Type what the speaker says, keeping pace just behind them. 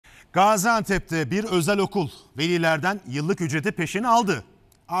Gaziantep'te bir özel okul velilerden yıllık ücreti peşin aldı.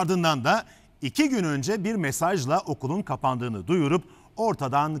 Ardından da 2 gün önce bir mesajla okulun kapandığını duyurup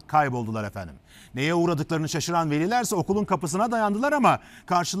ortadan kayboldular efendim. Neye uğradıklarını şaşıran velilerse okulun kapısına dayandılar ama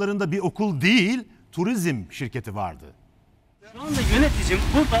karşılarında bir okul değil, turizm şirketi vardı. Şu anda yöneticim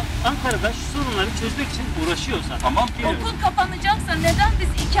burada Ankara'da şu sorunları çözmek için uğraşıyor zaten. Tamam. Okul kapanacaksa neden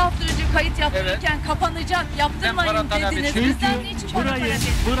biz 2 hafta önce kayıt yaptırırken kapanacak, yaptırmayın dediniz? Bizden niçin para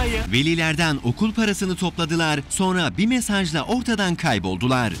burayı Velilerden okul parasını topladılar, sonra bir mesajla ortadan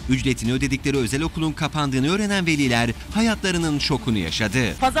kayboldular. Ücretini ödedikleri özel okulun kapandığını öğrenen veliler hayatlarının şokunu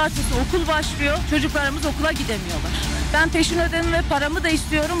yaşadı. Pazartesi okul başlıyor, çocuklarımız okula gidemiyorlar. Ben peşin ödemi ve paramı da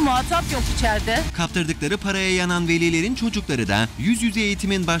istiyorum, muhatap yok içeride. Kaptırdıkları paraya yanan velilerin çocukları da yüz yüze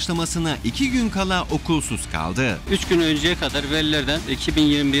eğitimin başlamasına 2 gün kala okulsuz kaldı. 3 gün önceye kadar velilerden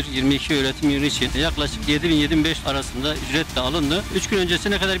 2021-22 öğretim yılı için yaklaşık 7.000-7.500 arasında ücret de alındı. 3 gün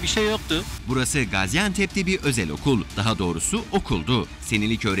öncesine kadar bir şey yoktu. Burası Gaziantep'te bir özel okul. Daha doğrusu okuldu.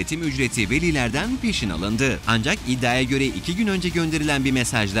 Senelik öğretim ücreti velilerden peşin alındı. Ancak iddiaya göre 2 gün önce gönderilen bir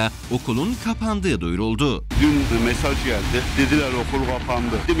mesajla okulun kapandığı duyuruldu. Dün mesaj geldi. Dediler okul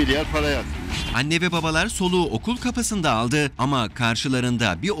kapandı. 1 milyar para yatırmıştı. Anne ve babalar soluğu okul kapısında aldı ama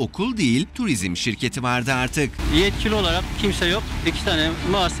karşılarında bir okul değil, turizm şirketi vardı artık. Yetkili olarak kimse yok. 2 tane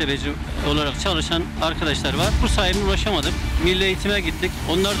muhasebeci olarak çalışan arkadaşlar var. Bu sayede ulaşamadık. Milli Eğitim'e gittik.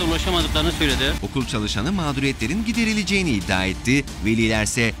 Onlar da ulaşamadıklarını söyledi. Okul çalışanı mağduriyetlerin giderileceğini iddia etti.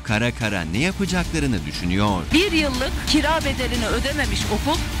 Velilerse kara kara ne yapacaklarını düşünüyor. 1 yıllık kira bedelini ödememiş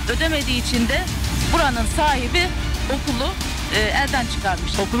okul, ödemediği için de buranın sahibi okulu elden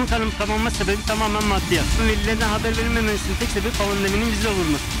çıkarmış. Okulun kapanma sebebi tamamen maddiyat. Bu velilerden haber verilmemesinin tek sebebi pandeminin bize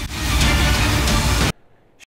vurması.